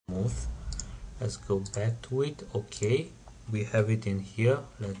smooth. Let's go back to it. Okay, we have it in here.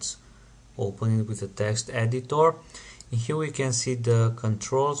 Let's open it with the text editor. In here we can see the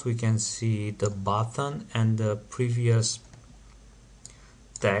controls, we can see the button and the previous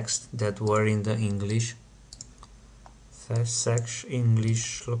text that were in the English section,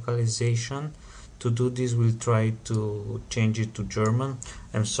 English localization. To do this, we'll try to change it to German.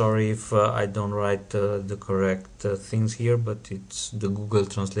 I'm sorry if I don't write the correct things here, but it's the Google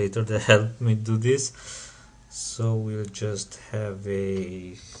translator that helped me do this. So we'll just have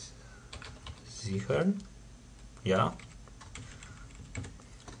a sichern, yeah.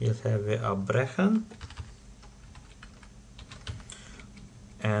 We'll have a abbrechen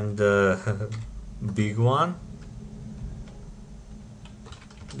and big one,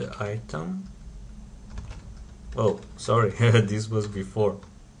 the item. Oh, sorry, this was before.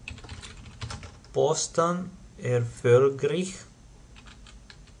 Posten erfolgreich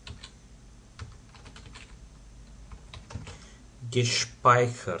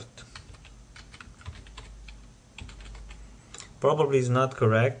gespeichert. Probably is not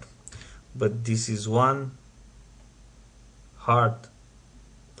correct, but this is one hard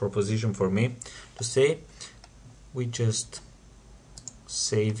proposition for me to say. We just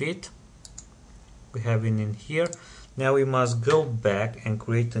save it. We have it in here. Now we must go back and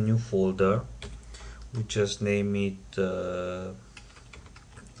create a new folder. We just name it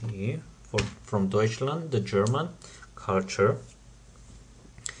here from Deutschland, the German culture,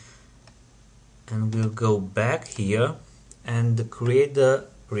 and we'll go back here and create the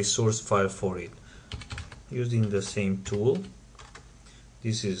resource file for it using the same tool.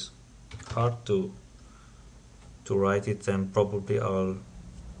 This is hard to write it, and probably I'll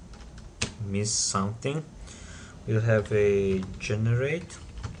miss something. We'll have a generate,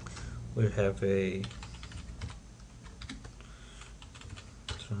 we'll have a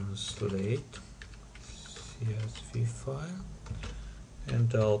translate CSV file, and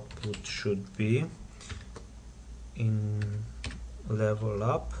the output should be in level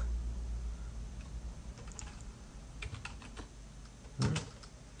up.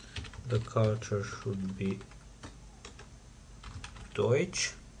 The culture should be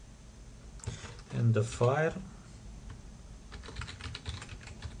Deutsch, and the file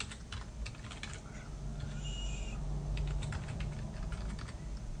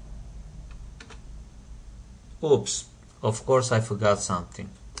oops, of course I forgot something.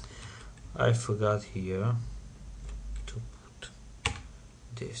 I forgot here to put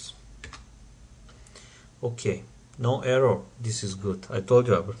this. Okay, no error, this is good. I told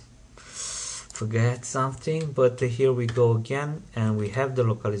you I would forget something, but here we go again, and we have the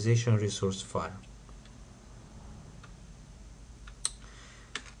localization resource file.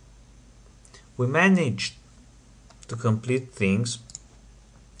 We managed to complete things,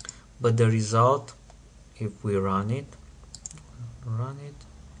 but the result, if we run it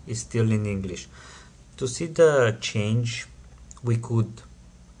is still in English. To see the change, we could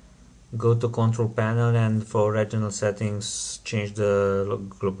go to control panel and for regional settings change the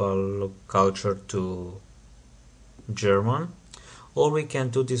global culture to German, or we can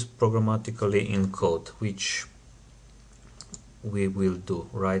do this programmatically in code, which we will do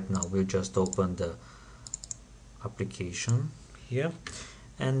right now. We'll just open the application here,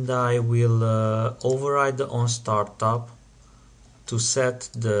 and I will override the on startup to set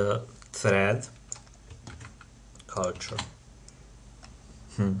the thread culture.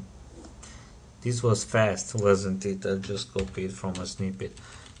 This was fast, wasn't it? I just copied from a snippet.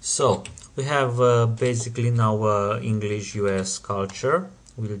 So we have basically now English US culture.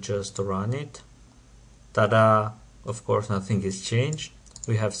 We'll just run it. Ta-da! Of course, nothing is changed.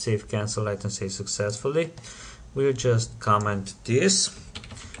 We have save, cancel, item save successfully. We'll just comment this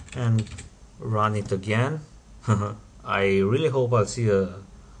and run it again. I really hope I'll see a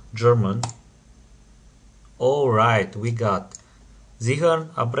German. Alright, we got sichern,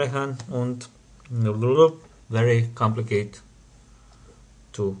 abbrechen und very complicated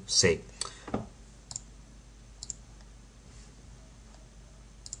to say.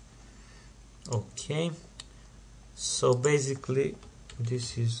 Okay, so basically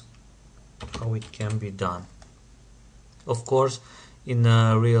this is how it can be done. Of course, in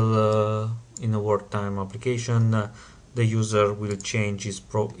a real in a work time application, the user will change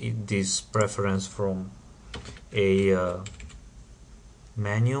this preference from a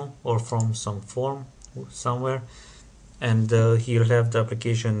menu or from some form somewhere, and he'll have the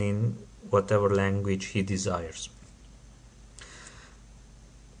application in whatever language he desires.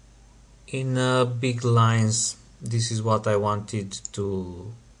 In big lines, this is what I wanted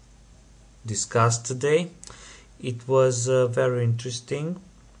to discuss today. It was very interesting.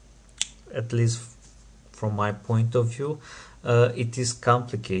 at least from my point of view, it is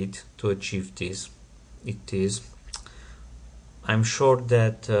complicated to achieve this. It is. I'm sure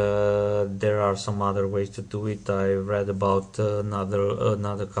that there are some other ways to do it. I read about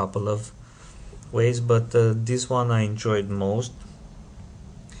another couple of ways, but this one I enjoyed most.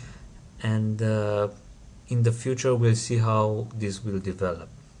 And in the future we'll see how this will develop.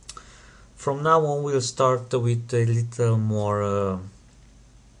 From now on we'll start with a little more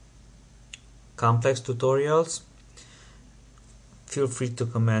complex tutorials. Feel free to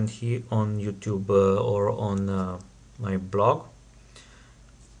comment here on YouTube or on my blog.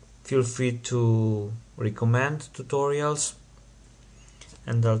 Feel free to recommend tutorials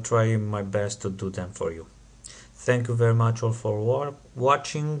and I'll try my best to do them for you. Thank you very much all for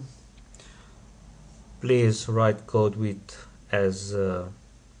watching. Please write code with as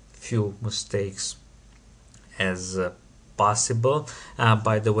few mistakes as possible.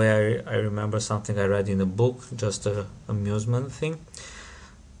 By the way, I remember something I read in a book, just an amusement thing.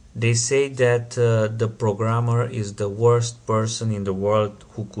 They say that the programmer is the worst person in the world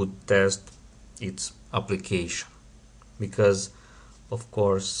who could test its application, because of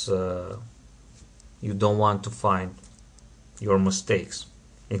course you don't want to find your mistakes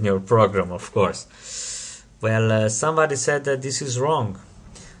in your program, of course. Well, somebody said that this is wrong.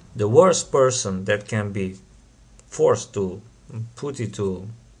 The worst person that can be forced to put it to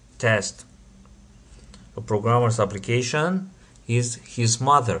test a programmer's application is his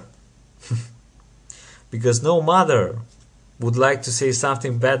mother. Because no mother would like to say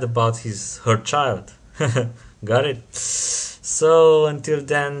something bad about her child. Got it? So until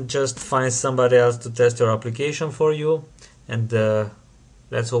then, just find somebody else to test your application for you, and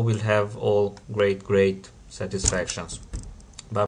that's how we'll have all great satisfactions.